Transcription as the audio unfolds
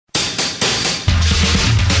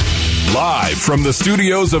Live from the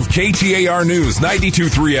studios of KTAR News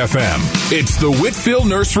 92.3 FM, it's the Whitfill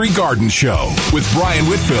Nursery Garden Show with Brian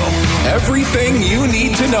Whitfill. Everything you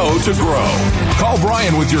need to know to grow. Call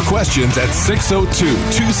Brian with your questions at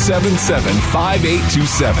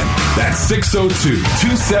 602-277-5827. That's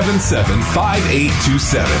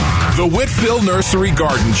 602-277-5827. The Whitfill Nursery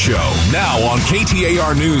Garden Show, now on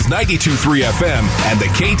KTAR News 92.3 FM and the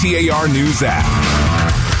KTAR News app.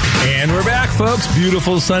 And we're back, folks.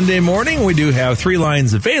 Beautiful Sunday morning. We do have 3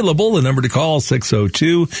 lines available. The number to call,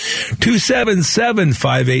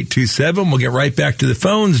 602-277-5827. We'll get right back to the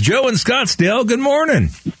phones. Joe in Scottsdale, good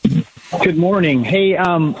morning. Good morning. Hey,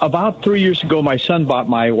 about 3 years ago, my son bought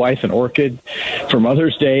my wife an orchid for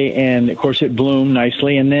Mother's Day, and, of course, it bloomed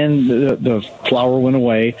nicely, and then the flower went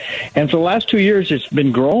away. And for the last 2 years, it's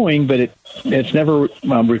been growing, but it's never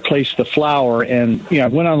replaced the flower. And, I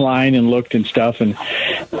went online and looked and stuff, and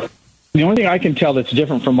the only thing I can tell that's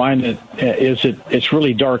different from mine is that it's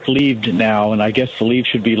really dark-leaved now, and I guess the leaves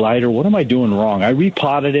should be lighter. What am I doing wrong? I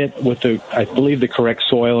repotted it with I believe, the correct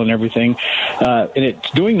soil and everything, and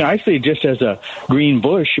it's doing nicely just as a green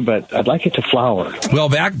bush, but I'd like it to flower. Well,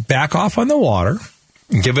 back off on the water.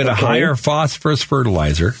 Give it a higher phosphorus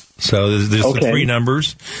fertilizer. So there's the 3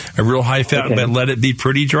 numbers, a real high fat, but let it be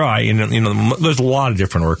pretty dry. And, there's a lot of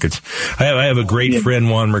different orchids. I have a great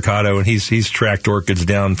friend, Juan Mercado, and he's tracked orchids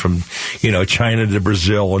down from, China to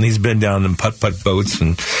Brazil, and he's been down in putt-putt boats,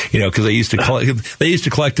 and, because they used to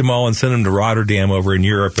collect them all and send them to Rotterdam over in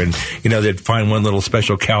Europe, and, they'd find one little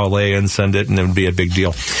special cowlea and send it, and it would be a big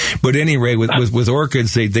deal. But anyway, with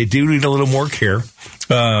orchids, they do need a little more care.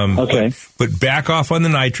 But back off on the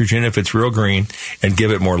nitrogen if it's real green and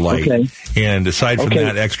give it more light. Okay. And aside from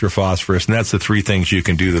that, extra phosphorus, and that's the 3 things you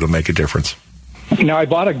can do that'll make a difference. Now, I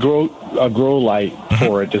bought a grow light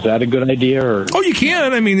for it. Is that a good idea? Or? Oh, you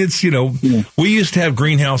can. I mean, it's, we used to have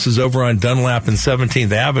greenhouses over on Dunlap and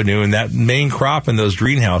 17th Avenue, and that main crop in those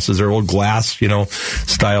greenhouses are old glass,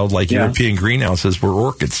 styled like European greenhouses were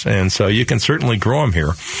orchids. And so you can certainly grow them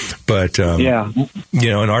here. But,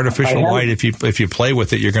 an artificial light, if you play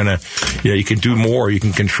with it, you're going to, you can do more. You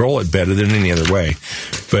can control it better than any other way.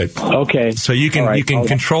 But, so you can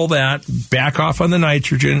control that, back off on the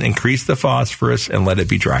nitrogen, increase the phosphorus, and let it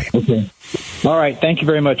be dry. Okay. All right. Thank you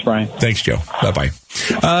very much, Brian. Thanks, Joe. Bye-bye.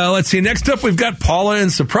 Let's see. Next up, we've got Paula in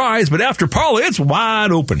Surprise, but after Paula, it's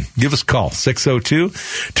wide open. Give us a call,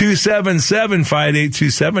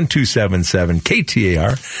 602-277-5827, 277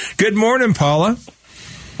 KTAR. Good morning, Paula.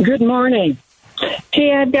 Good morning.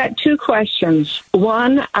 Hey, I've got 2 questions.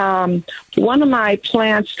 One of my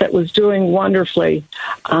plants that was doing wonderfully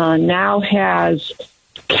now has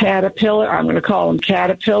I'm going to call them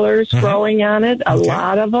caterpillars growing on it, a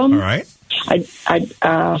lot of them. All right.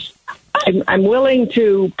 I'm willing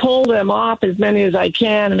to pull them off as many as I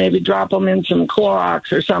can and maybe drop them in some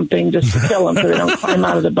Clorox or something just to kill them so they don't climb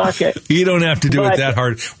out of the bucket. You don't have to do it that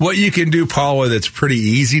hard. What you can do, Paula, that's pretty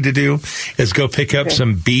easy to do is go pick up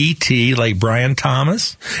some BT like Brian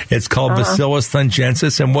Thomas. It's called Bacillus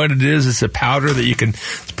thuringiensis, and what it is, it's a powder that you can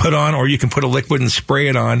put on, or you can put a liquid and spray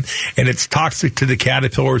it on, and it's toxic to the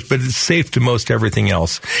caterpillars, but it's safe to most everything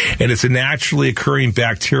else. And it's a naturally occurring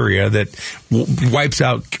bacteria that wipes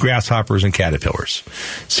out grasshoppers and caterpillars.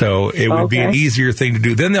 So it would be an easier thing to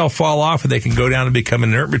do. Then they'll fall off and they can go down and become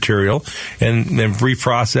inert material and then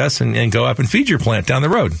reprocess and go up and feed your plant down the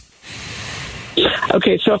road.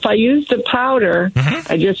 Okay, so if I use the powder,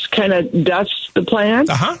 I just kind of dust the plant?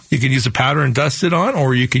 You can use the powder and dust it on,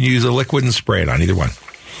 or you can use a liquid and spray it on, either one.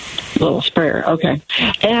 Little sprayer, okay.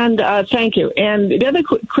 And thank you. And the other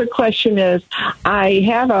quick question is, I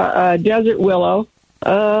have a desert willow,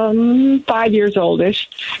 5 years oldish,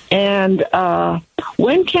 and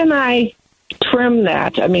when can I trim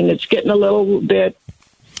that? I mean, it's getting a little bit.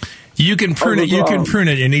 You can prune it. You can prune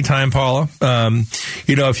it anytime, Paula.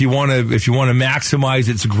 If you want to maximize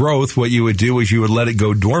its growth, what you would do is you would let it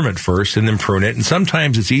go dormant first and then prune it. And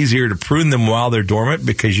sometimes it's easier to prune them while they're dormant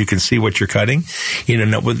because you can see what you're cutting,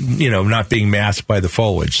 not being masked by the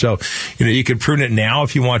foliage. So, you can prune it now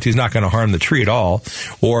if you want to. It's not going to harm the tree at all.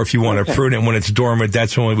 Or if you want to prune it when it's dormant,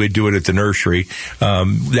 that's when we do it at the nursery.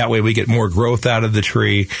 That way we get more growth out of the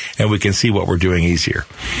tree and we can see what we're doing easier.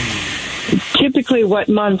 Typically, what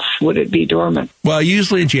month would it be dormant? Well,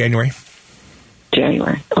 usually in January.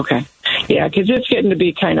 January, okay. Yeah, because it's getting to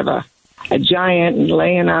be kind of a giant and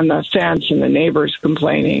laying on the fence and the neighbors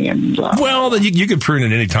complaining. And well, then you can prune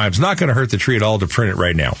it any time. It's not going to hurt the tree at all to prune it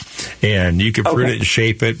right now. And you can prune it and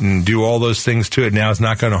shape it and do all those things to it now. It's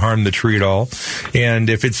not going to harm the tree at all. And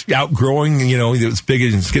if it's outgrowing, it's big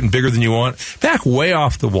and it's getting bigger than you want, back way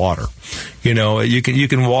off the water. You know, you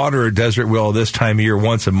can water a desert willow this time of year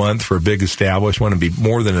once a month for a big established one and be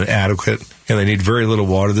more than adequate. And they need very little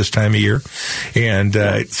water this time of year. And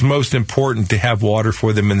it's most important to have water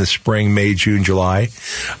for them in the spring, May, June, July.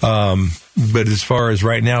 But as far as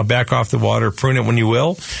right now, back off the water, prune it when you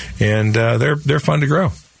will, and they're fun to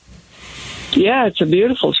grow. Yeah, it's a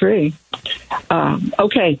beautiful tree.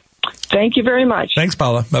 Okay. Thank you very much. Thanks,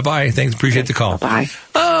 Paula. Bye-bye. Thanks. Appreciate the call. Bye.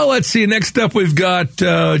 Oh, let's see. Next up, we've got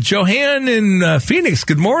Johann in Phoenix.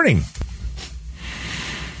 Good morning.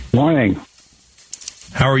 Morning.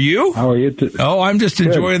 How are you? How are you? I'm just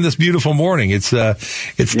enjoying this beautiful morning. It's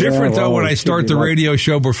different, though, when I start the radio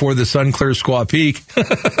show before the sun clears Squaw Peak.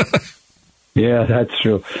 Yeah, that's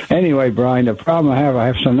true. Anyway, Brian, the problem I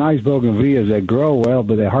have some nice bougainvilleas that grow well,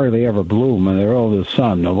 but they hardly ever bloom, and they're all the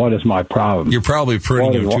sun. Now, what is my problem? You're probably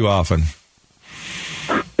pruning them too often.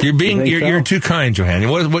 You're too kind, Johann.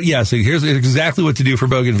 So here's exactly what to do for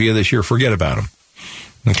bougainvillea this year. Forget about them.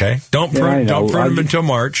 Okay? Don't prune them until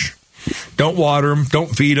March. Don't water them.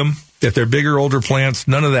 Don't feed them. If they're bigger, older plants,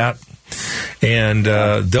 none of that. And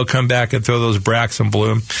they'll come back and throw those bracts and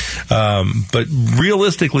bloom. But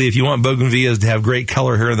realistically, if you want bougainvilleas to have great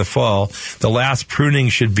color here in the fall, the last pruning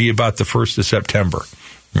should be about the 1st of September.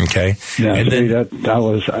 Okay? Yeah, and I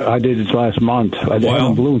did it last month. I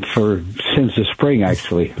haven't bloomed since the spring,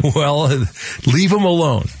 actually. Well, leave them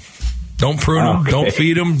alone. Don't prune them. Don't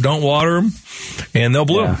feed them. Don't water them. And they'll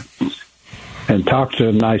bloom. Yeah. And talk to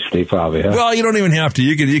them nicely, probably. Huh? Well, you don't even have to.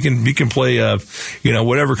 You can play,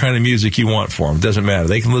 whatever kind of music you want for them. It doesn't matter.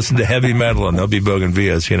 They can listen to heavy metal and they'll be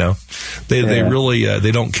bougainvilleas. They really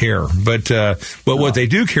they don't care. But what they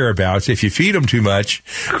do care about is if you feed them too much,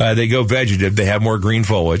 they go vegetative. They have more green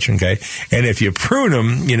foliage. Okay, and if you prune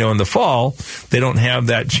them, in the fall, they don't have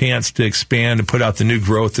that chance to expand and put out the new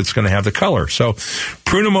growth that's going to have the color. So,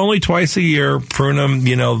 prune them only twice a year. Prune them,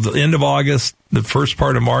 the end of August, the first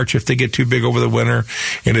part of March if they get too big over the winter,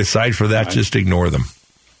 and aside for that, just ignore them.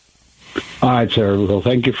 All right, sir. Well,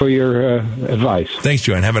 thank you for your advice. Thanks,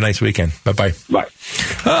 Joanne. Have a nice weekend. Bye-bye. Bye.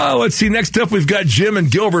 Let's see. Next up, we've got Jim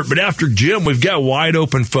and Gilbert, but after Jim, we've got wide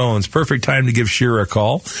open phones. Perfect time to give Shira a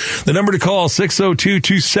call. The number to call,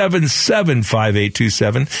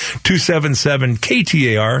 602-277-5827,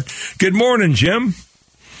 277-KTAR. Good morning, Jim.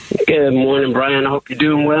 Good morning, Brian. I hope you're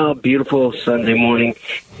doing well. Beautiful Sunday morning.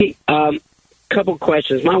 Hey, couple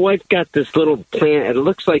questions. My wife got this little plant. It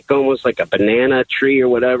looks like almost like a banana tree or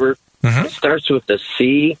whatever. Mm-hmm. It starts with a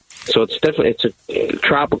C, so it's a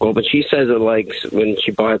tropical. But she says it likes, when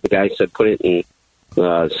she bought it, the guy said put it in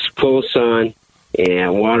full sun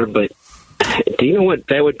and water. But do you know what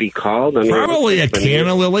that would be called? I mean, probably a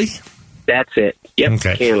canna lily. That's it. Yep.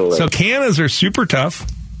 Okay. Canna lily. So cannas are super tough.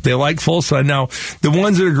 They like full sun. Now, the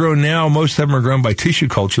ones that are grown now, most of them are grown by tissue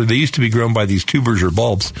culture. They used to be grown by these tubers or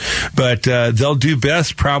bulbs. But they'll do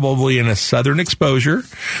best probably in a southern exposure.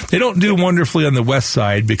 They don't do wonderfully on the west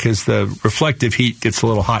side because the reflective heat gets a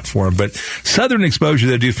little hot for them. But southern exposure,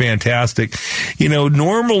 they do fantastic.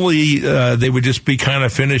 Normally they would just be kind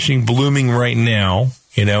of finishing blooming right now.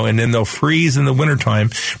 And then they'll freeze in the wintertime,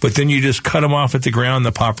 but then you just cut them off at the ground,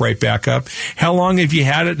 they'll pop right back up. How long have you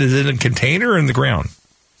had it? Is it in a container or in the ground?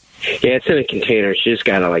 Yeah, it's in a container. She just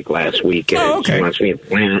got it like last week. And she wants me to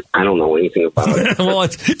plant. I don't know anything about it. Well,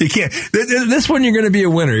 you can't. This one, you're going to be a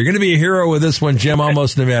winner. You're going to be a hero with this one, Jim,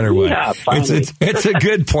 almost no matter what. Yeah, it's a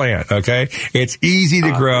good plant, okay? It's easy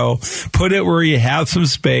to grow. Put it where you have some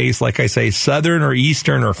space. Like I say, southern or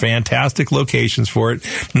eastern are fantastic locations for it,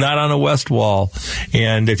 not on a west wall.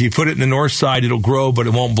 And if you put it in the north side, it'll grow, but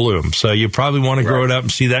it won't bloom. So you probably want to grow it up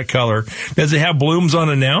and see that color. Does it have blooms on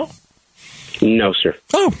it now? No, sir.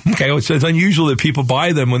 Oh, okay. Well, it's unusual that people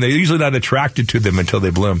buy them when they're usually not attracted to them until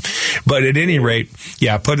they bloom. But at any rate,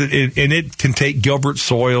 yeah, put it in, and it can take Gilbert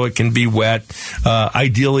soil. It can be wet.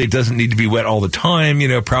 Ideally, it doesn't need to be wet all the time.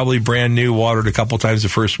 Probably brand new, watered a couple times the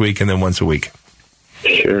first week and then once a week.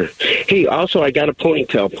 Sure. Hey, also, I got a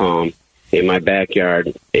ponytail palm in my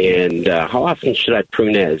backyard. And how often should I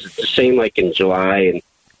prune that? Is it the same like in July and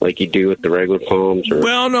like you do with the regular palms? Or?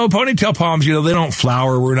 Well, no, ponytail palms, they don't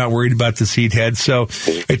flower. We're not worried about the seed head. So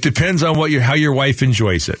it depends on how your wife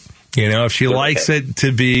enjoys it. If she likes it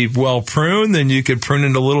to be well pruned, then you could prune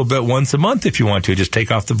it a little bit once a month if you want to. Just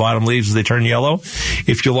take off the bottom leaves as they turn yellow.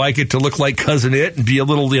 If you like it to look like Cousin It and be a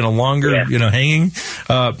little, longer, hanging,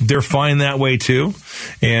 they're fine that way too.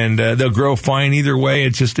 And they'll grow fine either way.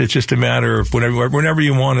 It's just a matter of whenever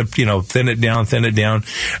you want to, thin it down.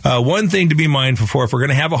 One thing to be mindful for, if we're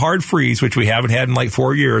going to have a hard freeze, which we haven't had in like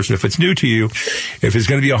 4 years, if it's new to you, if it's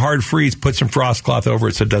going to be a hard freeze, put some frost cloth over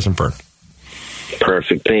it so it doesn't burn.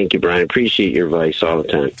 Perfect. Thank you, Brian. Appreciate your advice all the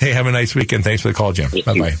time. Hey, have a nice weekend. Thanks for the call, Jim.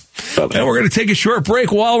 Bye-bye. Bye-bye. And we're going to take a short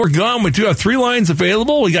break. While we're gone, we do have 3 lines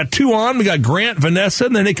available. We got 2 on. We got Grant, Vanessa,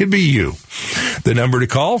 and then it could be you. The number to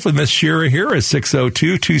call for Miss Shira here is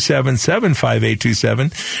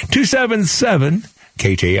 602-277-5827,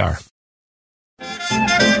 277-KTAR.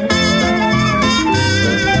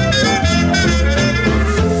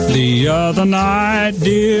 The other night,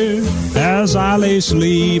 dear, as I lay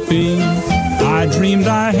sleeping, I dreamed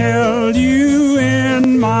I held you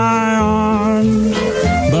in my arms.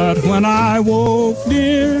 But when I woke,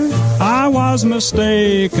 dear, I was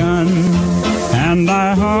mistaken, and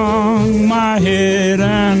I hung my head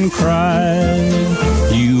and cried.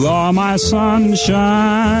 You are my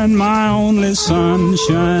sunshine, my only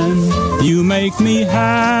sunshine. You make me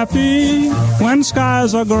happy when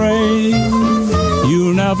skies are gray.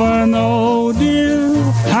 You'll never know, dear,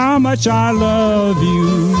 how much I love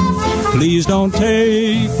you. Please don't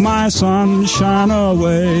take my sunshine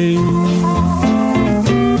away.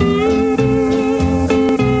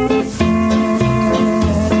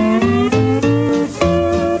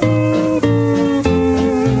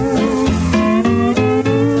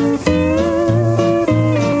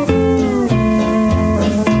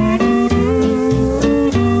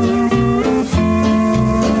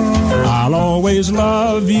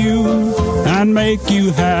 Love you and make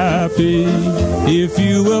you happy if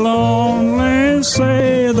you will only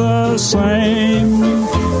say the same.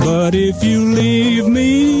 But if you leave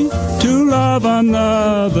me to love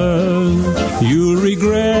another, you'll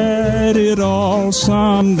regret it all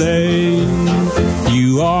someday.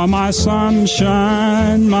 You are my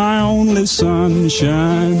sunshine, my only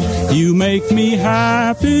sunshine. You make me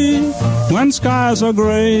happy when skies are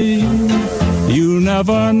gray. You'll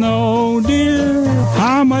never know, dear,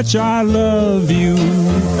 how much I love you.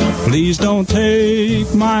 Please don't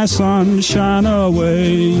take my sunshine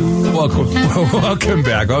away. Welcome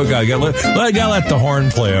back. Oh, God, I gotta let the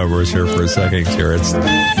horn play over us here for a second here.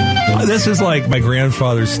 This is like my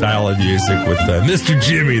grandfather's style of music with Mr.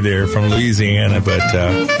 Jimmy there from Louisiana, but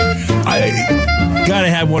I gotta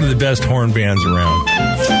have one of the best horn bands around.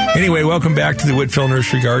 Anyway, welcome back to the Whitfill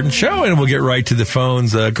Nursery Garden Show, and we'll get right to the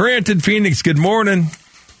phones. Grant in Phoenix, good morning.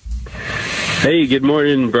 Hey, good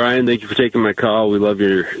morning, Brian. Thank you for taking my call. We love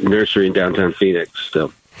your nursery in downtown Phoenix,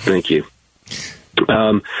 so thank you.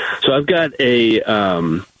 So I've got a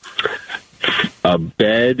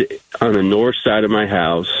bed on the north side of my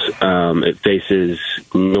house. It faces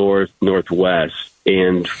northwest,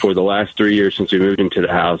 and for the last 3 years since we moved into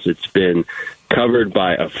the house, it's been covered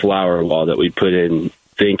by a flower wall that we put in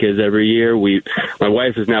Thinkers every year. My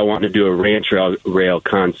wife is now wanting to do a ranch rail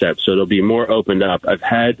concept, so it'll be more opened up. I've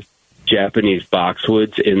had Japanese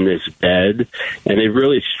boxwoods in this bed, and they've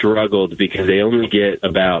really struggled because they only get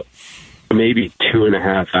about maybe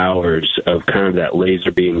 2.5 hours of kind of that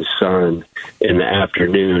laser beam sun in the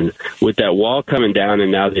afternoon. With that wall coming down,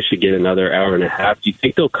 and now they should get another hour and a half, do you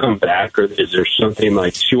think they'll come back, or is there something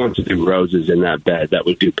like she wants to do roses in that bed that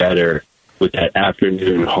would do better with that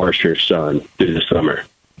afternoon harsher sun through the summer?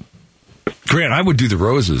 Grant, I would do the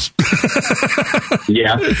roses.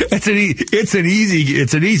 Yeah, it's an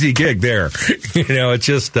easy gig there. It's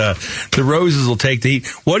just the roses will take the heat.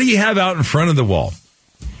 What do you have out in front of the wall?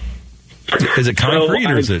 Is it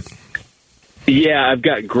concrete or is it? Yeah, I've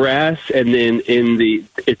got grass, and then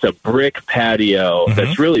it's a brick patio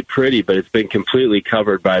that's really pretty, but it's been completely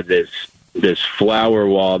covered by this flower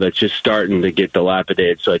wall that's just starting to get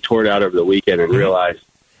dilapidated. So I tore it out over the weekend and realized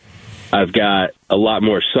I've got a lot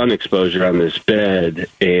more sun exposure on this bed,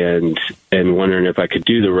 and wondering if I could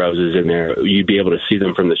do the roses in there. You'd be able to see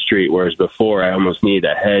them from the street, whereas before I almost need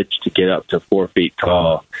a hedge to get up to 4 feet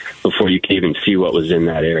tall before you can even see what was in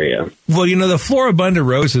that area. Well, the Floribunda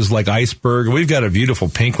rose is like iceberg. We've got a beautiful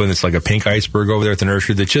pink one that's like a pink iceberg over there at the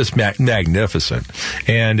nursery that's just magnificent.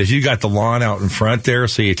 And if you got the lawn out in front there,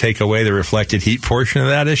 so you take away the reflected heat portion of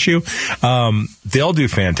that issue, they'll do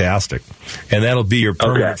fantastic. And that'll be your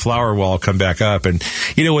permanent flower wall come back up. And,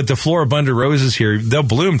 with the Floribunda roses here, they'll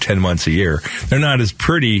bloom 10 months a year. They're not as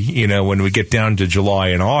pretty, when we get down to July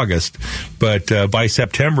and August. But by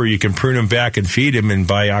September, you can prune them back and feed them. And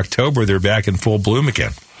by October, they're back in full bloom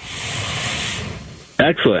again.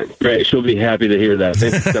 Excellent. Great. She'll be happy to hear that.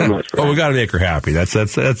 Thank you so much. Well, we got to make her happy.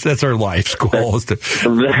 That's our life's goal is to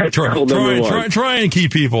try and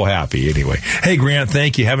keep people happy anyway. Hey, Grant,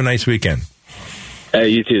 thank you. Have a nice weekend.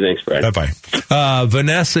 You too. Thanks, Brad. Bye-bye.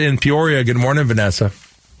 Vanessa in Peoria. Good morning, Vanessa.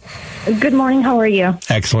 Good morning. How are you?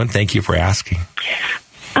 Excellent. Thank you for asking.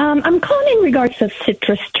 I'm calling in regards to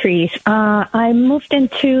citrus trees. I moved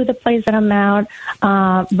into the place that I'm at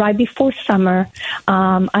right before summer.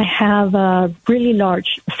 I have a really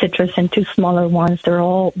large citrus and 2 smaller ones. They're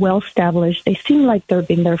all well established. They seem like they've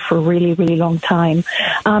been there for a really, really long time.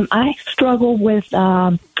 I struggle with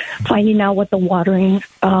finding out what the watering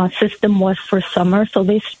system was for summer, so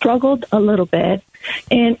they struggled a little bit.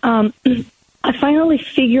 And I finally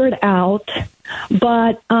figured out,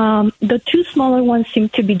 but the 2 smaller ones seem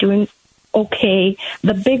to be doing okay.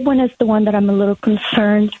 The big one is the one that I'm a little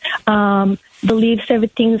concerned. The leaves,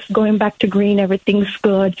 everything's going back to green, everything's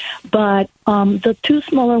good, but the 2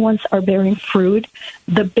 smaller ones are bearing fruit.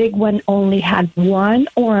 The big one only had 1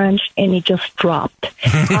 orange, and it just dropped.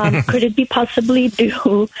 Could it be possibly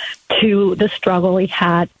due to the struggle we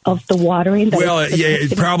had of the watering? Well, yeah,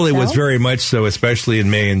 it probably was very much so, especially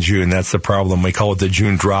in May and June. That's the problem. We call it the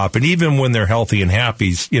June drop. And even when they're healthy and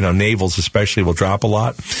happy, navels especially will drop a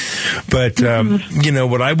lot. But,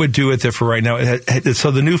 what I would do with it for right now,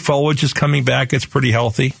 so the new foliage is coming back. It's pretty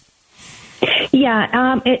healthy.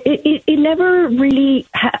 Yeah, it never really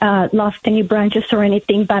lost any branches or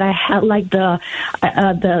anything, but I had like the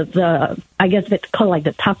I guess it's called like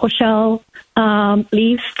the taco shell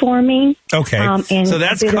leaves forming. Okay, so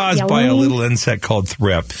that's caused by a little insect called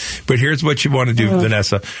thrip. But here's what you want to do,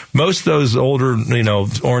 Vanessa. Most of those older,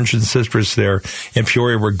 orange and citrus there in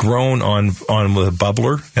Peoria were grown on with a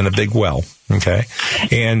bubbler and a big well. Okay.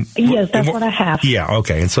 And yes, that's what I have. Yeah.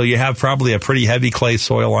 Okay. And so you have probably a pretty heavy clay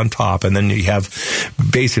soil on top, and then you have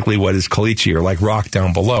basically what is caliche, or like rock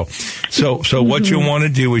down below. So what you want to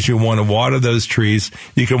do is you want to water those trees.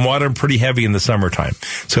 You can water them pretty heavy in the summertime.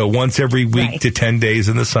 So once every week to 10 days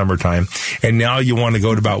in the summertime. And now you want to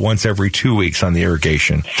go to about once every 2 weeks on the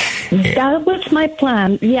irrigation. That was my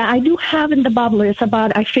plan. Yeah, I do have in the bubbler. It's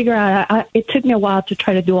about, I figure out, it took me a while to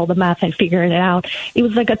try to do all the math and figure it out. It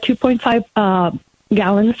was like a 2.5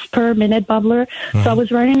 gallons per minute bubbler. So I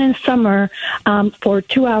was running in summer for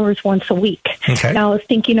 2 hours once a week. Okay. Now I was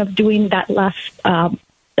thinking of doing that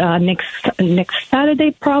next Saturday,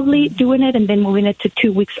 probably doing it, and then moving it to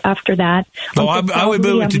 2 weeks after that. Oh, I would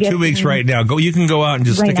move it to 2 weeks right now. You can go out and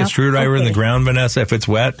just stick a screwdriver in the ground, Vanessa. If it's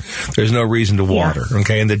wet, there's no reason to water. Yeah.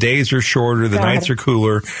 Okay, and the days are shorter, the nights are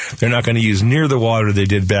cooler. They're not going to use near the water they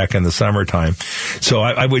did back in the summertime. So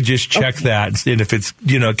I would just check that, and if it's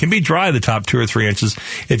it can be dry the top 2 or 3 inches.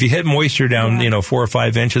 If you hit moisture down 4 or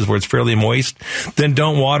 5 inches where it's fairly moist, then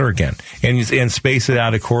don't water again and space it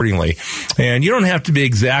out accordingly. And you don't have to be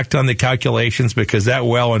exact on the calculations, because that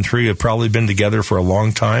well and tree have probably been together for a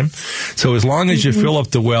long time. So as long as you fill up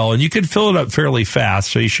the well, and you can fill it up fairly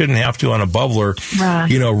fast, so you shouldn't have to on a bubbler,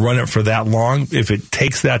 run it for that long. If it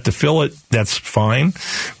takes that to fill it, that's fine.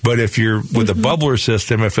 But if you're with a bubbler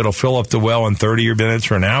system, if it'll fill up the well in 30 minutes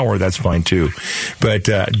or an hour, that's fine too. But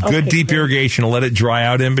good deep irrigation will let it dry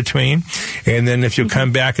out in between. And then if you'll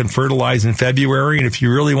come back and fertilize in February, and if you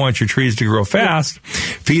really want your trees to grow fast,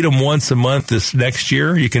 feed them once a month this next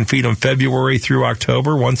year. You can feed them February through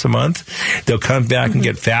October once a month. They'll come back and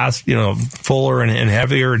get fast, fuller and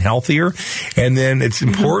heavier and healthier. And then it's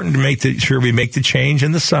important to make sure we make the change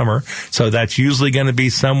in the summer. So that's usually going to be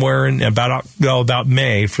somewhere in about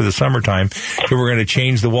May for the summertime. So we're going to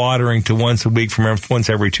change the watering to once a week from once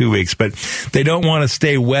every 2 weeks. But they don't want to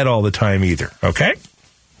stay wet all the time either. Okay?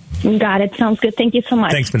 Got it. Sounds good. Thank you so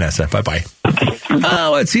much. Thanks, Vanessa. Bye-bye.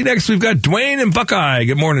 Let's see. Next, we've got Dwayne and Buckeye.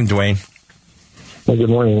 Good morning, Dwayne. Well,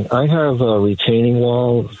 good morning. I have a retaining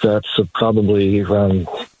wall that's probably around,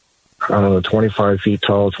 25 feet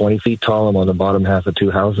tall, 20 feet tall. I'm on the bottom half of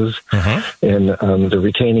 2 houses. And the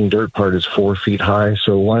retaining dirt part is 4 feet high.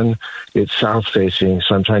 So one, it's south-facing,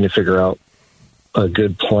 so I'm trying to figure out a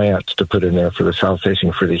good plant to put in there for the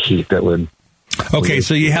south-facing for the heat that would... Okay,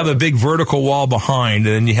 so you have a big vertical wall behind,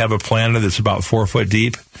 and then you have a planter that's about 4 foot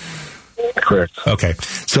deep? Correct. Okay.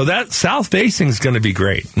 So that south facing is going to be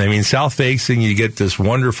great. I mean, south facing, you get this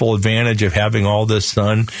wonderful advantage of having all this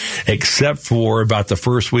sun, except for about the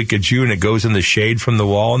first week of June, it goes in the shade from the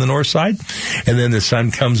wall on the north side. And then the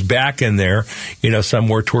sun comes back in there,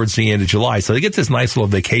 somewhere towards the end of July. So they get this nice little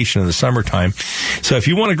vacation in the summertime. So if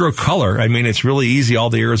you want to grow color, I mean, it's really easy. All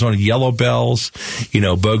the Arizona yellow bells,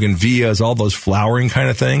 bougainvilleas, all those flowering kind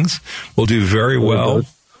of things will do very well.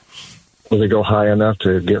 Will they go high enough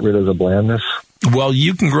to get rid of the blandness? Well,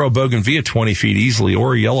 you can grow bougainvillea 20 feet easily,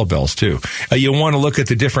 or yellow bells too. You want to look at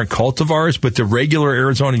the different cultivars, but the regular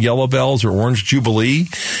Arizona yellow bells or orange jubilee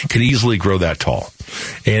can easily grow that tall.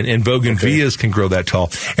 And bougainvilleas can grow that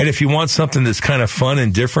tall. And if you want something that's kind of fun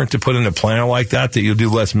and different to put in a planter like that you'll do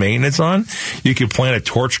less maintenance on, you can plant a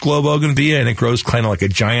torch glow bougainvillea, and it grows kind of like a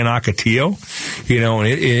giant ocotillo, and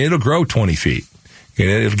it'll grow 20 feet.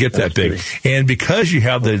 It'll get that big. And because you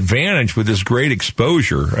have the advantage with this great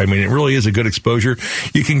exposure, I mean, it really is a good exposure,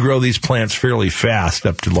 you can grow these plants fairly fast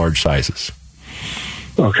up to large sizes.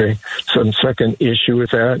 Okay. So the second issue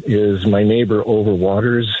with that is my neighbor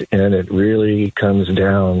overwaters, and it really comes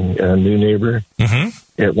down. A new neighbor.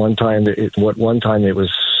 Mm-hmm. At one time, it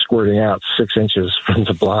was squirting out 6 inches from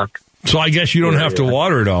the block. So I guess you don't have to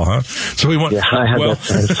water it all, huh? So we want. Yeah, I have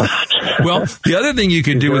that. Well, the other thing you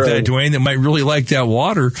can do with that, Dwayne, that might really like that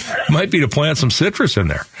water, might be to plant some citrus in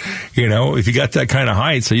there. If you got that kind of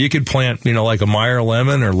height, so you could plant, like a Meyer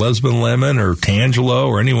lemon or Lisbon lemon or Tangelo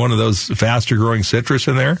or any one of those faster growing citrus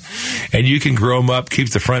in there, and you can grow them up, keep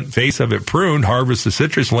the front face of it pruned, harvest the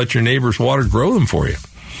citrus, and let your neighbor's water grow them for you.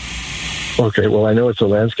 Okay, well, I know it's a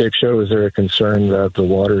landscape show. Is there a concern that the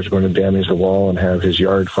water is going to damage the wall and have his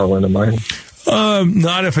yard fall into mine?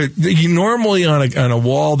 Not if normally on a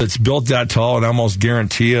wall that's built that tall, and I almost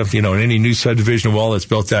guarantee any new subdivision wall that's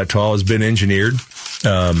built that tall has been engineered.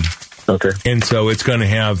 Okay. And so it's going to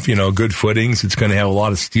have, good footings. It's going to have a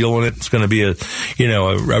lot of steel in it. It's going to be a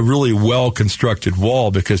really well constructed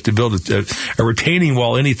wall, because to build a retaining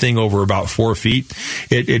wall, anything over about 4 feet,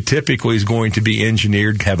 it typically is going to be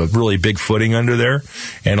engineered, have a really big footing under there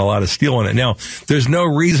and a lot of steel in it. Now, there's no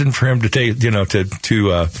reason for him to take,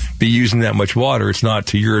 to be using that much water. It's not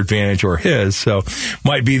to your advantage or his. So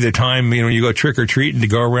might be the time, you go trick or treating to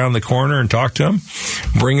go around the corner and talk to him,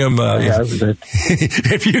 bring him,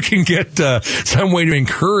 if you can get some way to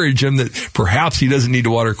encourage him that perhaps he doesn't need to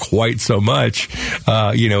water quite so much,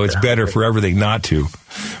 it's better for everything not to.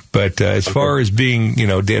 But as far as being,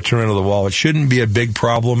 detrimental to the wall, it shouldn't be a big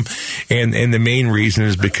problem. And the main reason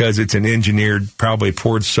is because it's an engineered, probably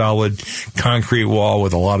poured solid concrete wall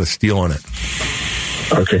with a lot of steel in it.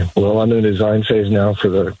 Okay. Well, I'm in the design phase now for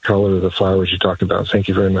the color of the flowers you talked about. Thank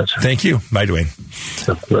you very much. Thank you. Bye, Dwayne.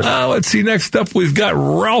 Let's see. Next up, we've got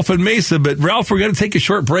Ralph and Mesa. But, Ralph, we're going to take a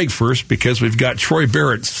short break first, because we've got Troy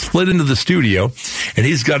Barrett slid into the studio, and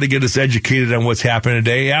he's got to get us educated on what's happening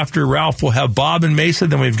today. After Ralph, we'll have Bob and Mesa.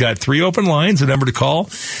 Then we've got 3 open lines. The number to call,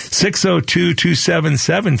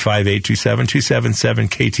 602-277-5827,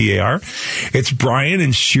 277-KTAR. It's Brian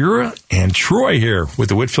and Shira and Troy here with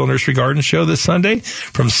the Whitfill Nursery Garden Show this Sunday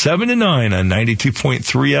from 7 to 9 on 92.3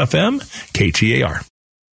 FM, KTAR.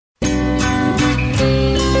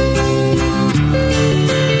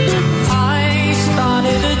 I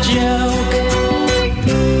started a joke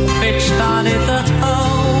which started the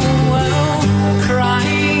whole world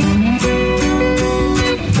crying,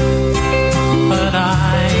 but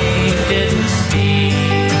I didn't see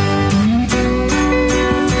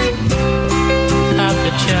that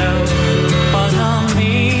the joke was on me.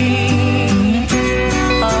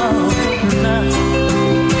 Oh, no.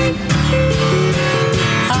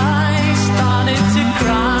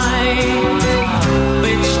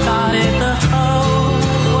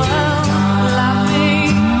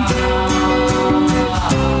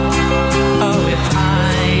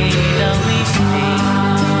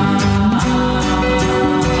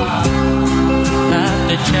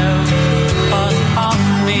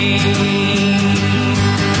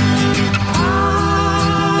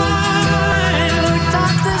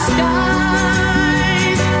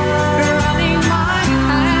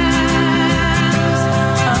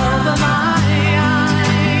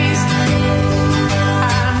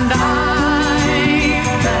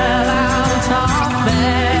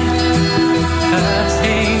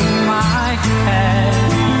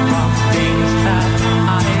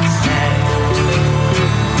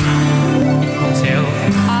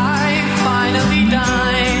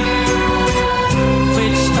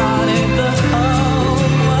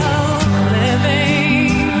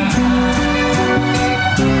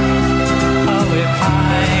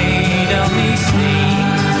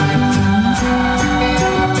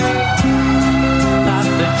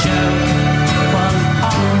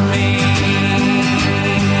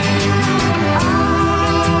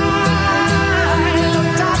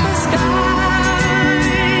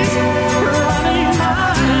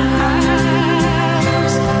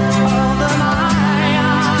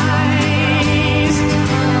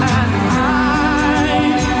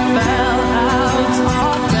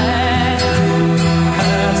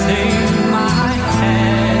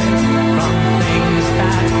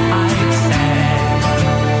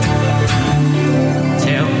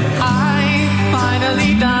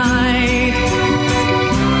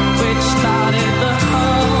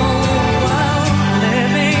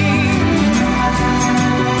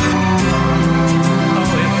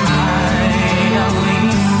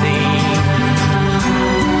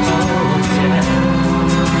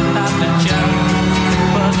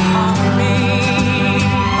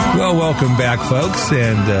 Welcome back, folks,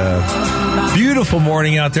 and beautiful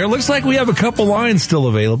morning out there. Looks like we have a couple lines still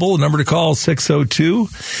available. The number to call is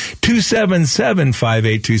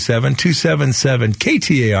 602-277-5827,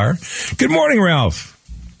 277-KTAR. Good morning, Ralph.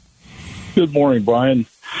 Good morning, Brian.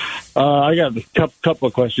 I got a couple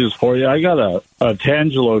of questions for you. I got a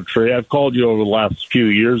tangelo tree. I've called you over the last few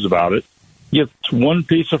years about it. Gets one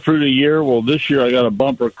piece of fruit a year. Well, this year I got a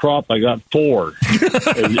bumper crop. I got 4.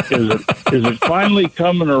 Is it finally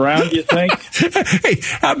coming around, you think? Hey,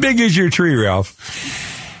 how big is your tree, Ralph?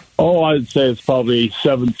 Oh, I'd say it's probably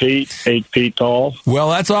 7 feet, 8 feet tall. Well,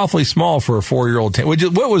 that's awfully small for a 4-year-old.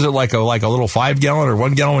 What was it, like a little 5-gallon or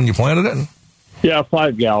 1 gallon when you planted it? Yeah,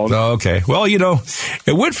 5 gallons. Oh, okay. Well, at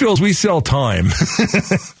Whitfill's, we sell time.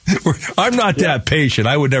 I'm not that patient.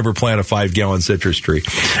 I would never plant a 5-gallon citrus tree.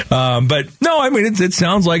 But no, I mean, it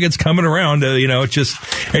sounds like it's coming around.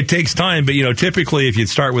 It takes time. But, typically if you'd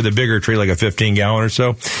start with a bigger tree, like a 15-gallon or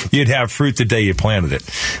so, you'd have fruit the day you planted it.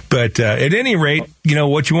 But at any rate,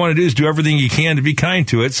 what you want to do is do everything you can to be kind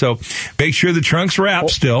to it. So make sure the trunk's wrapped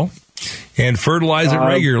still and fertilize it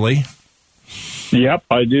regularly. Yep,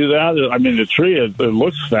 I do that. I mean, the tree, it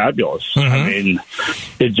looks fabulous. Mm-hmm. I mean,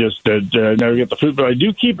 it just never get the fruit, but I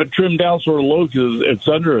do keep it trimmed down sort of low because it's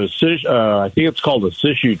under I think it's called a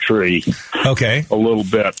sisu tree. Okay. A little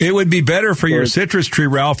bit. It would be better for your citrus tree,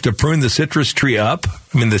 Ralph, to prune the citrus tree up.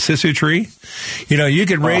 I mean, the sisu tree. You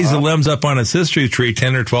could raise the limbs up on a sisu tree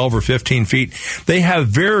 10 or 12 or 15 feet. They have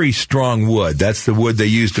very strong wood. That's the wood they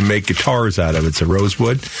use to make guitars out of. It's a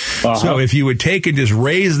rosewood. So if you would take and just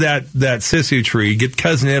raise that sisu tree, get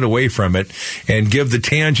cousin Ed away from it, and give the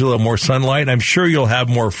tangelo more sunlight, I'm sure you'll have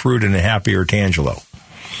more fruit and a happier tangelo.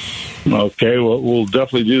 Okay, well, we'll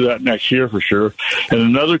definitely do that next year for sure. And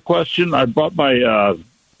another question, I brought my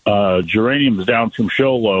geraniums down from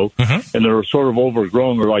show low, and they're sort of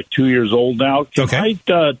overgrown. They're like 2 years old now. Can I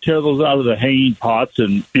tear those out of the hanging pots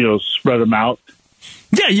and, spread them out?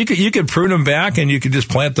 Yeah, you could prune them back, and you could just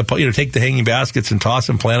plant take the hanging baskets and toss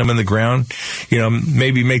them, plant them in the ground.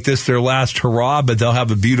 Maybe make this their last hurrah, but they'll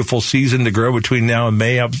have a beautiful season to grow between now and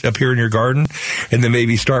May up here in your garden, and then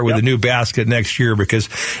maybe start with a new basket next year, because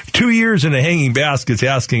 2 years in a hanging basket's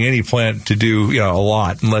asking any plant to do, a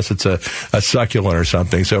lot, unless it's a succulent or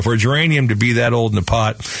something. So for a geranium to be that old in the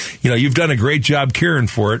pot, you've done a great job caring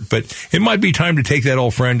for it, but it might be time to take that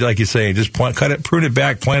old friend, like you say, just cut it, prune it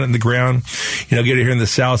back, plant it in the ground, get it here in the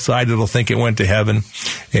south side, it'll think it went to heaven.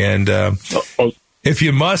 And if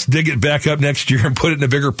you must, dig it back up next year and put it in a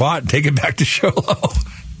bigger pot and take it back to Sholo.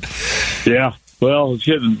 Yeah, well, it's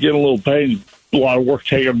getting a little pain, a lot of work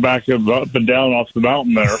taking back up and down off the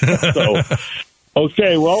mountain there. So,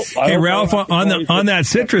 okay, well, hey Ralph, on that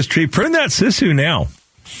citrus tree, prune that sisu now.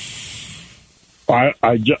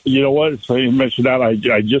 You know what? So you mentioned that I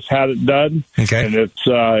just had it done, and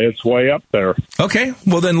it's way up there. Okay,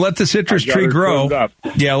 well then let the citrus tree grow.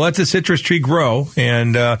 Yeah, let the citrus tree grow,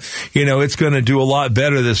 and it's going to do a lot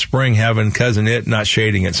better this spring having cousin it not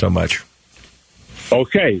shading it so much.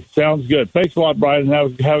 Okay, sounds good. Thanks a lot, Brian.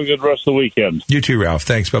 Have a good rest of the weekend. You too, Ralph.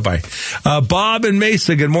 Thanks. Bye-bye. Bob in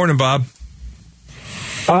Mesa. Good morning, Bob.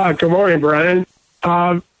 Good morning, Brian.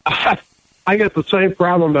 I get the same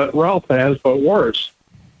problem that Ralph has, but worse.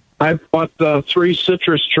 I bought 3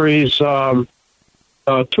 citrus trees 2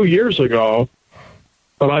 years ago,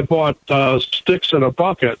 but I bought sticks in a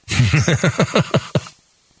bucket.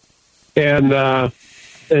 And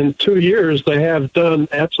in 2 years, they have done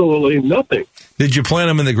absolutely nothing. Did you plant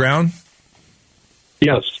them in the ground?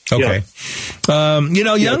 Yes. Okay. Yes.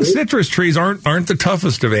 Young citrus trees aren't the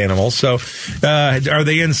toughest of animals. So are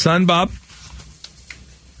they in sun, Bob?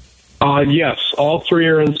 Yes, all 3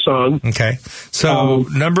 are in sun. Okay. So,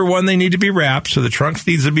 number one, they need to be wrapped. So the trunk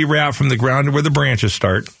needs to be wrapped from the ground to where the branches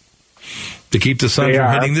start to keep the sun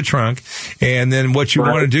from hitting the trunk. And then what you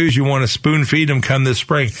want to do is you want to spoon feed them come this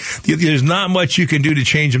spring. There's not much you can do to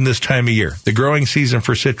change them this time of year. The growing season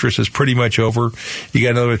for citrus is pretty much over. You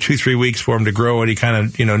got another 2-3 weeks for them to grow any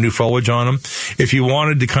kind of, new foliage on them. If you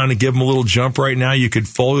wanted to kind of give them a little jump right now, you could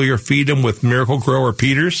foliar feed them with Miracle Grow or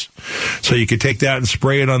Peters. So you could take that and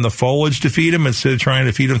spray it on the foliage to feed them instead of trying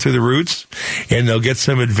to feed them through the roots. And they'll get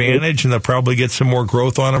some advantage, and they'll probably get some more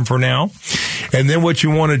growth on them for now. And then what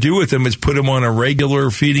you want to do with them is put them on a regular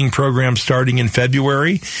feeding program starting in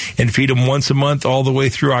February and feed them once a month all the way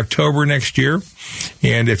through October next year.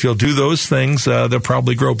 And if you'll do those things, they'll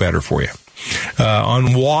probably grow better for you.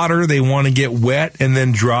 On water, they want to get wet and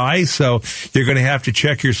then dry, so you're going to have to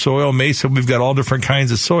check your soil. Mesa, we've got all different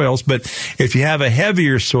kinds of soils, but if you have a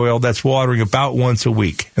heavier soil, that's watering about once a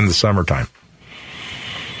week in the summertime.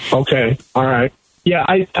 Okay, all right. Yeah,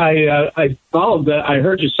 I followed that. I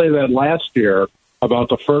heard you say that last year, about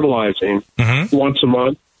the fertilizing once a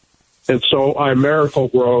month. And so I Miracle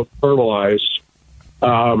Grow fertilized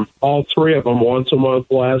all three of them once a month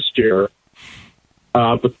last year.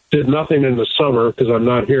 But did nothing in the summer because I'm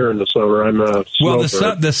not here in the summer. I'm a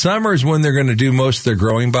snowbird. The summer is when they're going to do most of their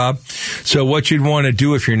growing, Bob. So what you'd want to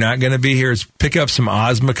do if you're not going to be here is pick up some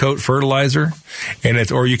Osmocote fertilizer,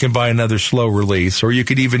 or you can buy another slow release, or you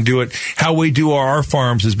could even do it. How we do our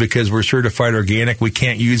farms is because we're certified organic. We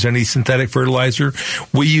can't use any synthetic fertilizer.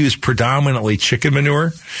 We use predominantly chicken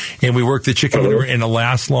manure, and we work the chicken manure and it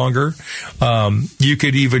lasts longer. You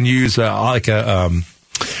could even use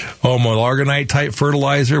Malargonite type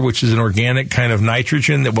fertilizer, which is an organic kind of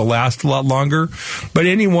nitrogen that will last a lot longer. But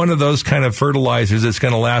any one of those kind of fertilizers that's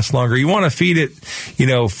going to last longer, you want to feed it,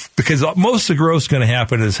 because most of the growth is going to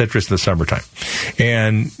happen in citrus in the summertime.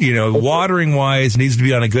 And, watering wise needs to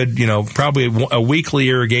be on a good, probably a weekly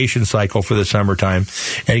irrigation cycle for the summertime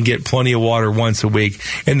and get plenty of water once a week.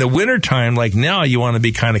 In the wintertime, like now, you want to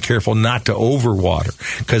be kind of careful not to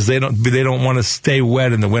overwater because they don't want to stay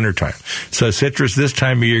wet in the wintertime. So citrus this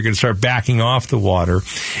time of year, you're going to start backing off the water,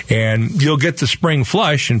 and you'll get the spring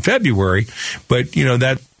flush in February. But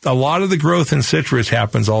that a lot of the growth in citrus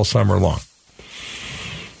happens all summer long.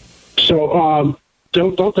 So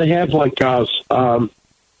don't they have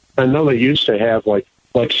I know they used to have like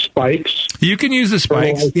spikes? You can use the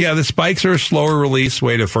spikes. Yeah, the spikes are a slower release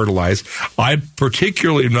way to fertilize. I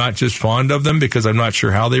particularly am not just fond of them because I'm not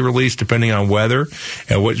sure how they release depending on weather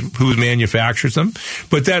and who manufactures them.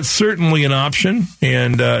 But that's certainly an option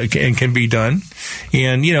and can be done.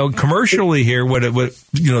 And, commercially here,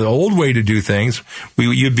 the old way to do things,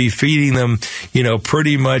 you'd be feeding them,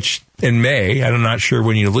 pretty much in May. I'm not sure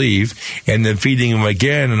when you leave, and then feeding them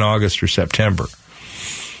again in August or September.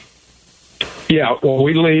 Yeah, well,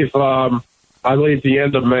 we leave. I leave the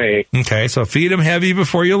end of May. Okay, so feed them heavy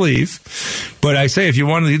before you leave. But I say if you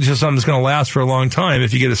want to do something that's going to last for a long time,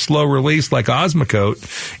 if you get a slow release like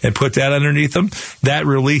Osmocote and put that underneath them, that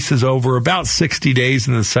releases over about 60 days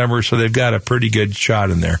in the summer, so they've got a pretty good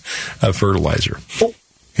shot in there of fertilizer.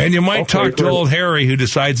 And you might talk to old Harry, who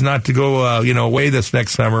decides not to go away this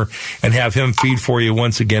next summer, and have him feed for you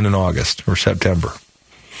once again in August or September.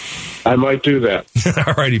 I might do that.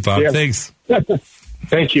 All righty, Bob. Yeah. Thanks.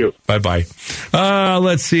 Thank you. Bye-bye.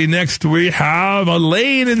 Let's see. Next we have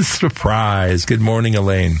Elaine in Surprise. Good morning,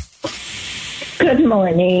 Elaine. Good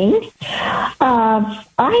morning.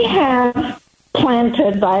 I have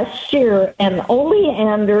planted last year an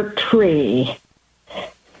oleander tree.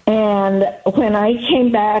 And when I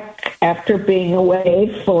came back after being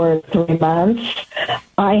away for 3 months,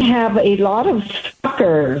 I have a lot of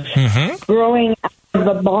suckers growing out of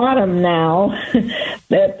the bottom now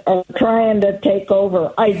that are trying to take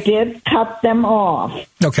over. I did cut them off.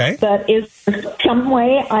 Okay. But is there some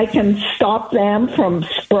way I can stop them from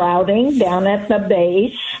sprouting down at the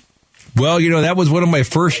base? Well, that was one of my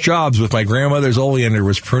first jobs with my grandmother's oleander,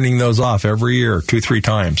 was pruning those off every year, 2-3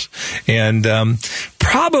 times. And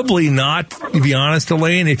probably not, to be honest,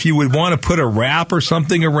 Elaine. If you would want to put a wrap or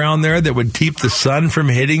something around there that would keep the sun from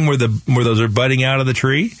hitting where those are budding out of the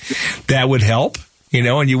tree, that would help.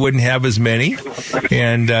 And you wouldn't have as many.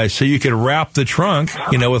 And so you could wrap the trunk,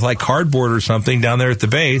 with like cardboard or something down there at the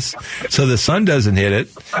base so the sun doesn't hit it.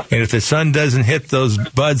 And if the sun doesn't hit those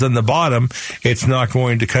buds on the bottom, it's not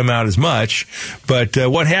going to come out as much. But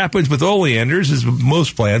what happens with oleanders is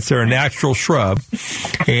most plants, they're a natural shrub.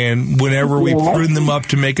 And whenever we prune them up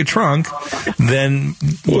to make a trunk, then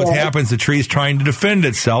what happens, the tree's trying to defend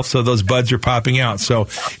itself, so those buds are popping out. So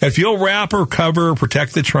if you'll wrap or cover or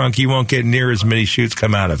protect the trunk, you won't get near as many shoots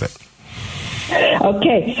come out of it.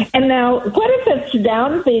 Okay. And now, what if it's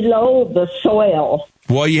down below the soil?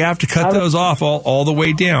 Well, you have to cut those off all the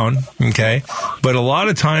way down, okay? But a lot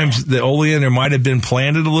of times, the oleander might have been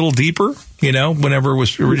planted a little deeper, whenever it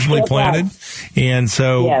was originally planted. And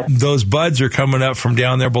so those buds are coming up from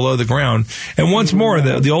down there below the ground. And once more,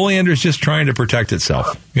 the oleander is just trying to protect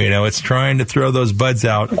itself. It's trying to throw those buds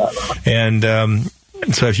out. And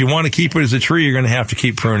so if you want to keep it as a tree, you're going to have to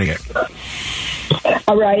keep pruning it.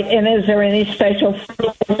 All right, and is there any special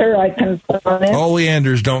fertilizer I can put on it?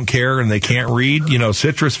 Oleanders don't care, and they can't read.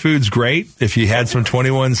 Citrus food's great. If you had some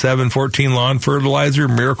 21-7-14 lawn fertilizer,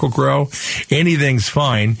 Miracle Grow, anything's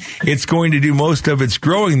fine. It's going to do most of its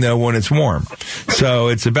growing, though, when it's warm. So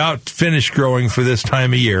it's about finished growing for this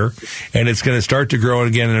time of year, and it's going to start to grow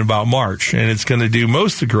again in about March. And it's going to do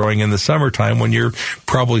most of the growing in the summertime when you're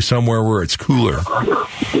probably somewhere where it's cooler.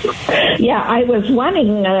 Yeah, I was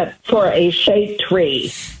wanting for a shade tree.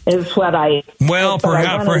 tree is what I... Well,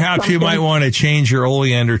 perhaps you might want to change your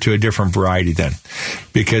oleander to a different variety then,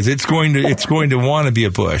 because it's going to want to be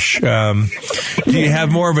a bush. Do you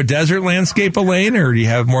have more of a desert landscape, Elaine, or do you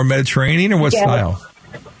have more Mediterranean, or what style?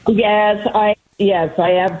 Yes, I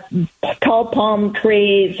have tall palm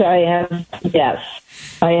trees. I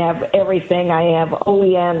have everything. I have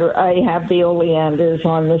oleander. I have the oleanders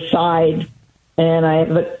on the side, and I have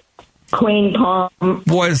the queen palm.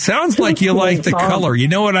 Boy, it sounds like you like the color. You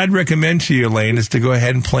know what I'd recommend to you, Elaine, is to go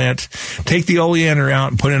ahead and take the oleander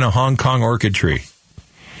out and put in a Hong Kong orchid tree.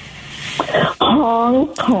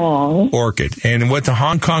 Hong Kong orchid. And what the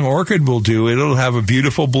Hong Kong orchid will do, it'll have a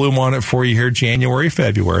beautiful bloom on it for you here January,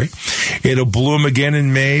 February. It'll bloom again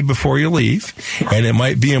in May before you leave, and it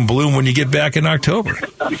might be in bloom when you get back in October.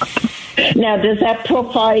 Now, does that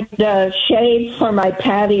provide shade for my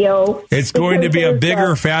patio? It's going to be a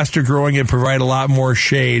bigger, faster growing and provide a lot more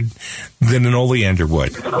shade than an oleander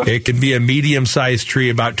would. It can be a medium-sized tree,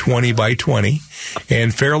 about 20 by 20,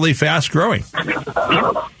 and fairly fast growing.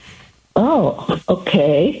 Oh,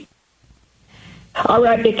 okay. All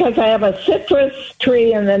right, because I have a citrus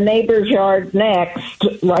tree in the neighbor's yard next,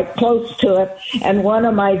 right close to it, and one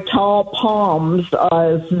of my tall palms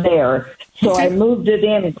is there. So I moved it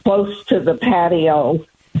in close to the patio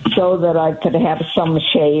so that I could have some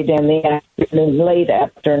shade in the afternoon, late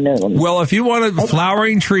afternoon. Well, if you want a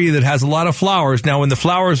flowering tree that has a lot of flowers, now when the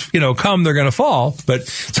flowers, come, they're going to fall, but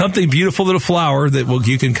something beautiful that'll flower that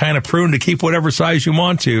you can kind of prune to keep whatever size you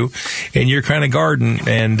want to in your kind of garden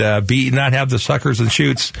and not have the suckers and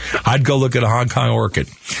shoots, I'd go look at a Hong Kong orchid.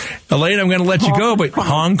 Elaine, I'm going to let you go, but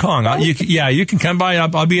Hong Kong, you can come by.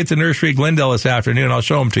 I'll be at the nursery at Glendale this afternoon. I'll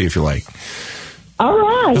show them to you if you like. All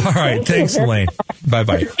right. All right. Thanks, Elaine.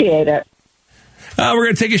 Bye-bye. Appreciate it. We're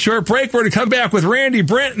going to take a short break. We're going to come back with Randy,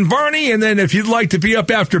 Brent, and Barney. And then if you'd like to be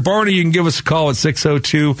up after Barney, you can give us a call at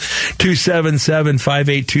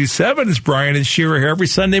 602-277-5827. It's Brian and Shira here every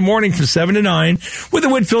Sunday morning from 7 to 9 with the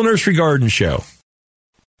Whitfill Nursery Garden Show.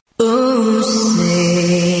 Oh,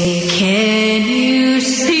 say, can you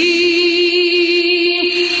see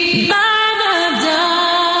by the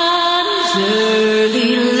dawn's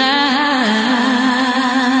early light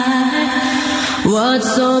what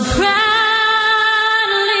so proudly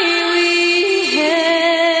we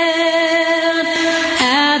hailed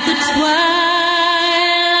at the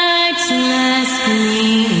twilight's last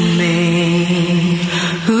gleaming,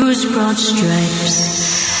 whose broad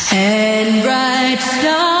stripes and bright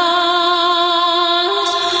stars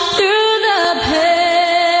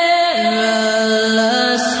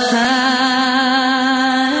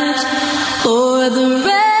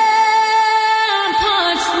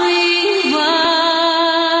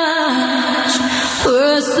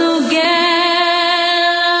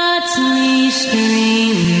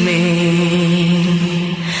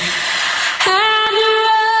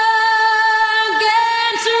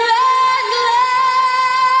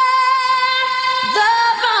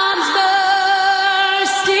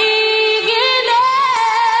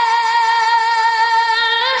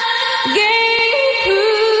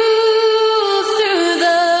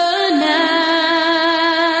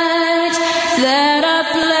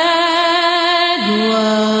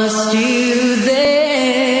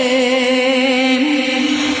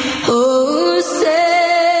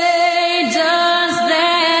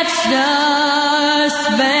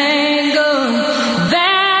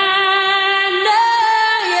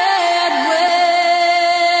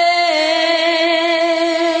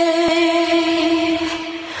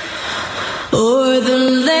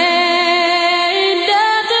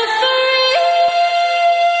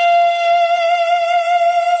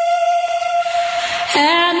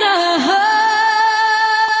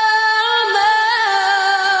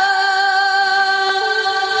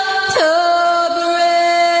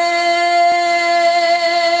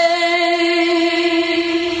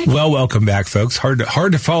Welcome back, folks. Hard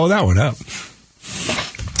to follow that one up.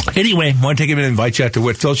 Anyway, I want to take a minute and invite you out to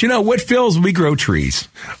Whitfill's. Whitfill's, we grow trees.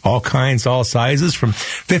 All kinds, all sizes, from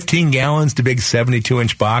 15 gallons to big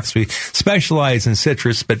 72-inch box. We specialize in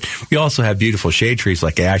citrus, but we also have beautiful shade trees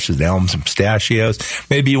like ashes, elms, and pistachios.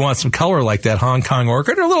 Maybe you want some color like that Hong Kong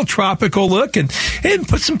orchid, or a little tropical look, and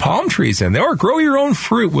put some palm trees in there. Or grow your own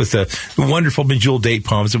fruit with the wonderful bejeweled date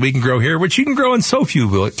palms that we can grow here, which you can grow in so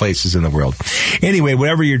few places in the world. Anyway,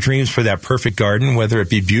 whatever your dreams for that perfect garden, whether it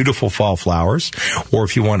be beautiful fall flowers, or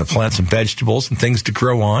if you want to plant some vegetables and things to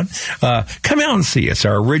grow on, come out and see us.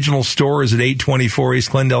 Our original store is at 824 East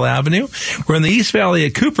Glendale Avenue. We're in the East Valley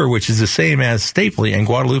at Cooper, which is the same as Stapley and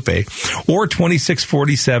Guadalupe, or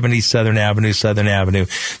 2647 East Southern Avenue,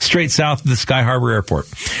 straight south of the Sky Harbor Airport.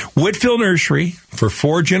 Whitfill Nursery, for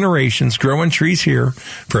 4 generations, growing trees here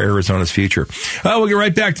for Arizona's future. We'll get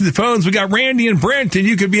right back to the phones. We got Randy and Brent, and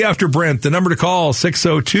you could be after Brent. The number to call,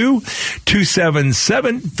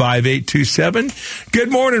 602-277-5827.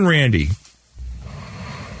 Good morning, Randy.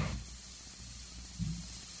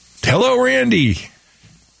 Hello, Randy.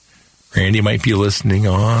 Randy might be listening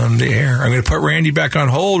on the air. I'm going to put Randy back on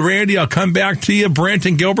hold. Randy, I'll come back to you. Brent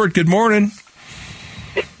and Gilbert, good morning.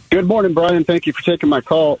 Good morning, Brian. Thank you for taking my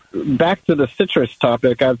call. Back to the citrus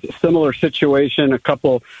topic. I have a similar situation. I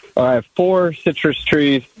have 4 citrus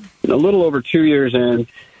trees, a little over 2 years in,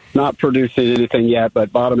 not producing anything yet,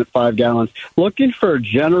 but bought them at 5 gallons. Looking for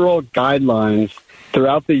general guidelines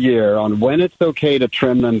throughout the year on when it's okay to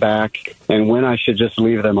trim them back and when I should just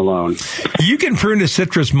leave them alone. You can prune the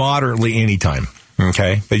citrus moderately anytime.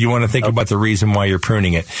 Okay, but you want to think about the reason why you're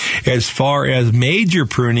pruning it. As far as major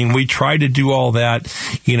pruning, we try to do all that,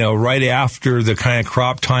 right after the kind of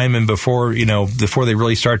crop time and before they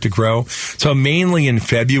really start to grow. So mainly in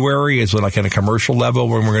February is like on a commercial level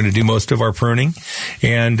when we're going to do most of our pruning.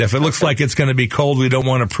 And if it looks like it's going to be cold, we don't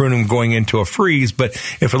want to prune them going into a freeze. But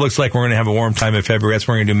if it looks like we're going to have a warm time in February, that's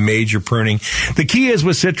when we're going to do major pruning. The key is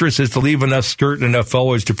with citrus is to leave enough skirt and enough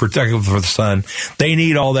foliage to protect them from the sun. They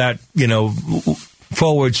need all that,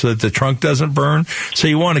 foliage so that the trunk doesn't burn. So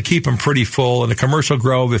you want to keep them pretty full. In a commercial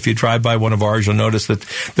grove, if you drive by one of ours, you'll notice that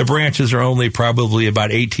the branches are only probably about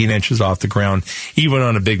 18 inches off the ground, even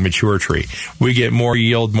on a big mature tree. We get more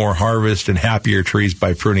yield, more harvest, and happier trees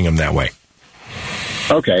by pruning them that way.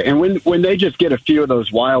 Okay, and when they just get a few of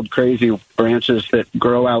those wild, crazy branches that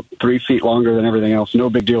grow out 3 feet longer than everything else, no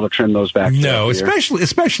big deal to trim those back. No,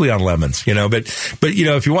 especially on lemons, But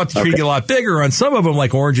if you want the tree to get a lot bigger, on some of them,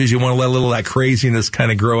 like oranges, you want to let a little of that craziness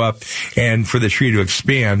kind of grow up and for the tree to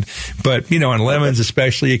expand. But, on lemons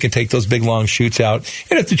especially, you can take those big, long shoots out.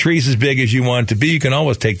 And if the tree's as big as you want it to be, you can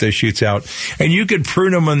always take those shoots out. And you could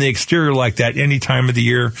prune them on the exterior like that any time of the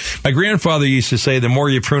year. My grandfather used to say the more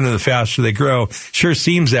you prune them, the faster they grow. Sure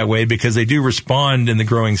seems that way because they do respond in the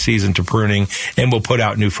growing season to pruning and will put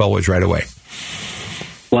out new foliage right away.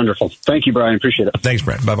 Wonderful. Thank you, Brian. Appreciate it. Thanks,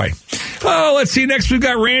 Brent. Bye-bye. Oh, let's see. Next, we've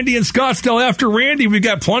got Randy in Scottsdale. After Randy, we've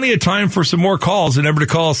got plenty of time for some more calls. The number to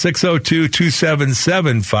call,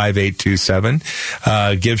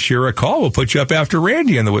 602-277-5827. Give Shira a call. We'll put you up after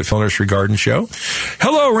Randy on the Whitfill Nursery Garden Show.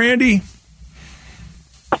 Hello, Randy.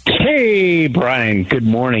 Hey, Brian. Good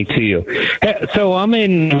morning to you. So I'm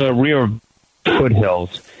in the rear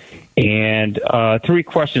foothills. And 3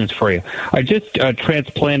 questions for you. I just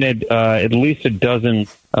transplanted at least a dozen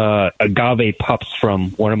agave pups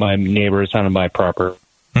from one of my neighbors on my property.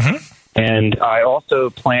 Mm-hmm. And I also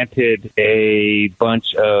planted a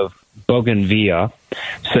bunch of bougainvillea.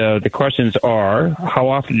 So the questions are, how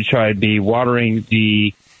often should I be watering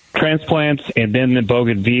the transplants and then the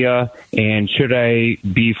bougainvillea, and should I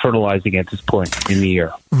be fertilizing at this point in the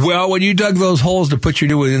year? Well, when you dug those holes to put your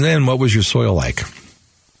new ones in, what was your soil like?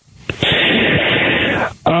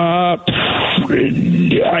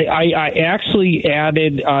 I actually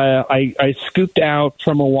added, I scooped out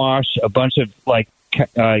from a wash a bunch of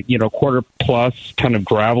quarter plus kind of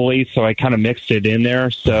gravelly, so I kind of mixed it in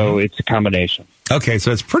there, so it's a combination. Okay,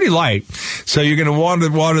 so it's pretty light. So you're going to want to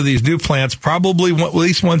water these new plants probably at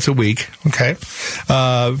least once a week, okay,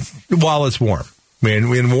 while it's warm.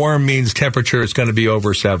 When warm means temperature, it's going to be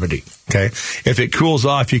over 70. Okay. If it cools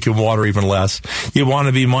off, you can water even less. You want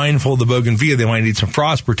to be mindful of the bougainvillea. They might need some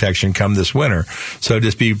frost protection come this winter. So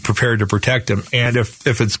just be prepared to protect them. And if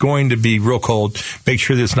it's going to be real cold, make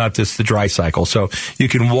sure that it's not just the dry cycle. So you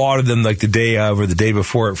can water them like the day of or the day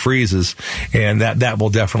before it freezes. And that will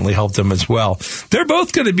definitely help them as well. They're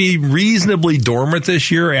both going to be reasonably dormant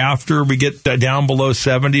this year after we get down below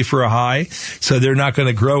 70 for a high. So they're not going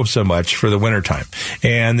to grow so much for the wintertime.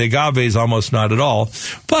 And the agave is almost not at all.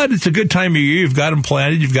 But it's a good time of year. You've got them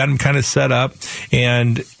planted. You've got them kind of set up.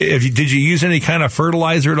 And did you use any kind of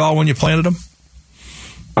fertilizer at all when you planted them?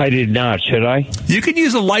 I did not. Should I? You could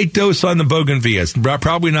use a light dose on the bougainvilleas.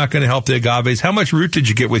 Probably not going to help the agaves. How much root did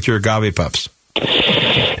you get with your agave pups? 6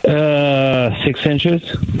 inches.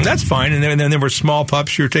 That's fine. And then there were small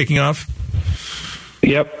pups you were taking off?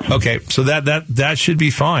 Yep. Okay, so that should be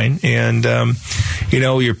fine. And,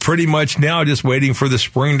 you're pretty much now just waiting for the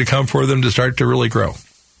spring to come for them to start to really grow.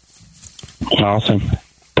 Awesome.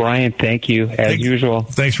 Brian, thank you, as usual.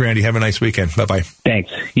 Thanks, Randy. Have a nice weekend. Bye-bye.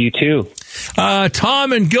 Thanks. You too.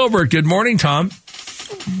 Tom and Gilbert, good morning, Tom.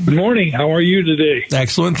 Good morning. How are you today?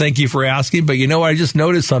 Excellent. Thank you for asking. But I just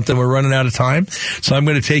noticed something. We're running out of time. So I'm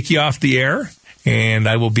going to take you off the air. and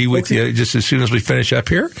I will be with you just as soon as we finish up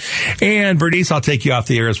here. And Bernice, I'll take you off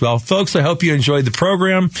the air as well. Folks, I hope you enjoyed the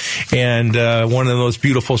program, and one of the most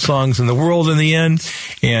beautiful songs in the world in the end.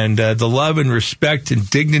 And the love and respect and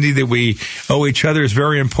dignity that we owe each other is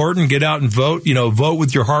very important. Get out and vote. Vote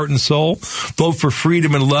with your heart and soul. Vote for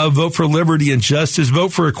freedom and love. Vote for liberty and justice.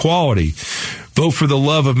 Vote for equality. Vote for the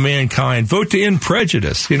love of mankind. Vote to end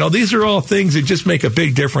prejudice. These are all things that just make a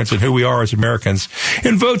big difference in who we are as Americans.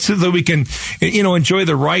 And vote so that we can, enjoy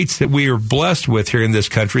the rights that we are blessed with here in this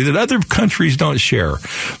country that other countries don't share.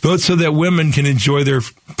 Vote so that women can enjoy their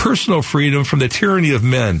personal freedom from the tyranny of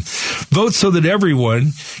men. Vote so that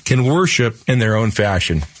everyone can worship in their own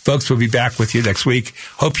fashion. Folks, we'll be back with you next week.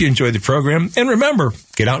 Hope you enjoyed the program. And remember,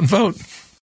 get out and vote.